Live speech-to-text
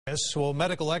Well,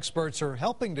 medical experts are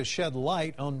helping to shed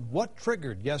light on what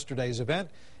triggered yesterday's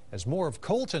event as more of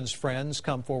Colton's friends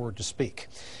come forward to speak.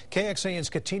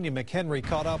 KXAN's Katina McHenry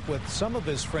caught up with some of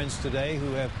his friends today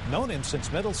who have known him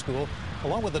since middle school,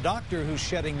 along with a doctor who's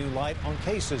shedding new light on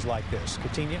cases like this.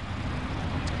 Katina?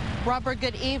 Robert,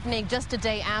 good evening. Just a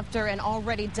day after, and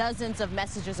already dozens of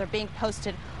messages are being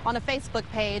posted on a Facebook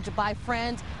page by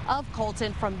friends of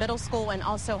Colton from middle school and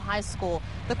also high school.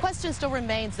 The question still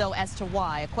remains, though, as to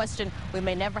why, a question we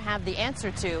may never have the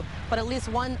answer to, but at least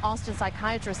one Austin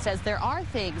psychiatrist says there are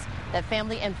things that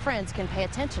family and friends can pay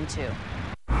attention to.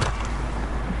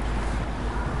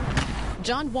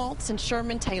 John Waltz and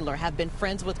Sherman Taylor have been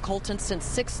friends with Colton since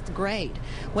 6th grade.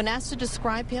 When asked to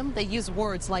describe him, they use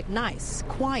words like nice,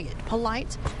 quiet,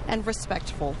 polite, and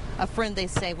respectful. A friend, they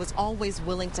say, was always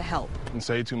willing to help. I didn't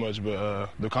say too much, but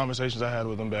the conversations I had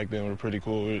with him back then were pretty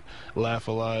cool. We'd laugh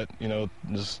a lot, you know,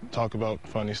 just talk about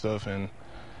funny stuff, and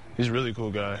he's a really cool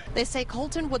guy. They say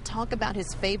Colton would talk about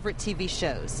his favorite TV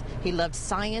shows. He loved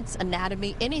science,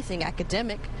 anatomy, anything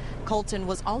academic. Colton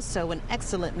was also an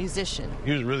excellent musician.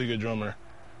 He was a really good drummer,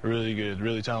 really good,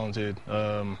 really talented.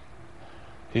 I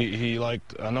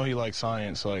know he liked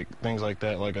science, like things like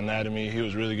that, like anatomy. He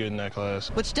was really good in that class.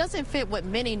 Which doesn't fit what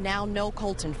many now know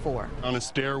Colton for. On a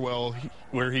stairwell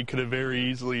where he could have very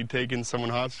easily taken someone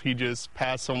hostage, he just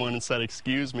passed someone and said,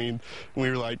 "Excuse me." And we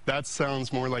were like, that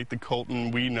sounds more like the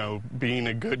Colton we know, being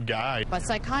a good guy. But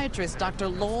psychiatrist Dr.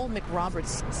 Lowell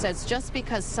McRoberts says just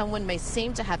because someone may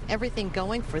seem to have everything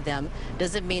going for them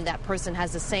doesn't mean that person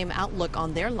has the same outlook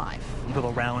on their life. People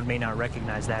around may not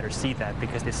recognize that or see that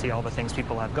because they see all the things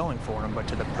people have going for them, but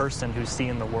to the person who's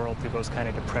seeing the world through those kind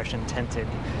of depression-tinted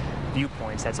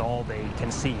viewpoints, that's all they can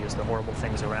see is the horrible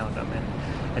things around them,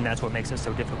 and that's what makes it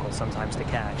so difficult sometimes to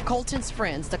catch. Colton's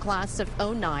friends, the class of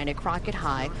 '09 at Crockett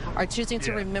High, are choosing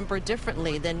to remember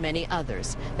differently than many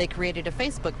others. They created a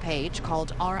Facebook page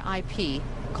called RIP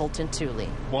Colton Tooley.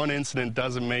 One incident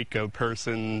doesn't make a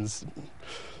person's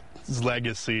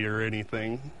legacy or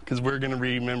anything, because we're going to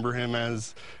remember him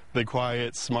as the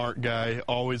quiet, smart guy,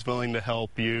 always willing to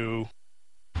help you.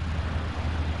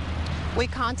 We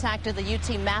contacted the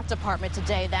UT math department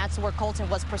today. That's where Colton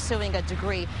was pursuing a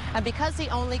degree. And because he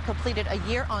only completed a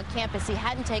year on campus, he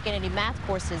hadn't taken any math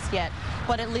courses yet.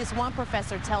 But at least one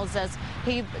professor tells us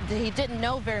he didn't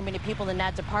know very many people in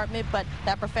that department, but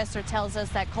that professor tells us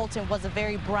that Colton was a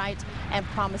very bright and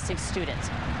promising student.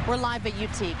 We're live at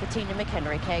UT. Katina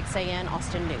McHenry, KXAN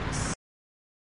Austin News.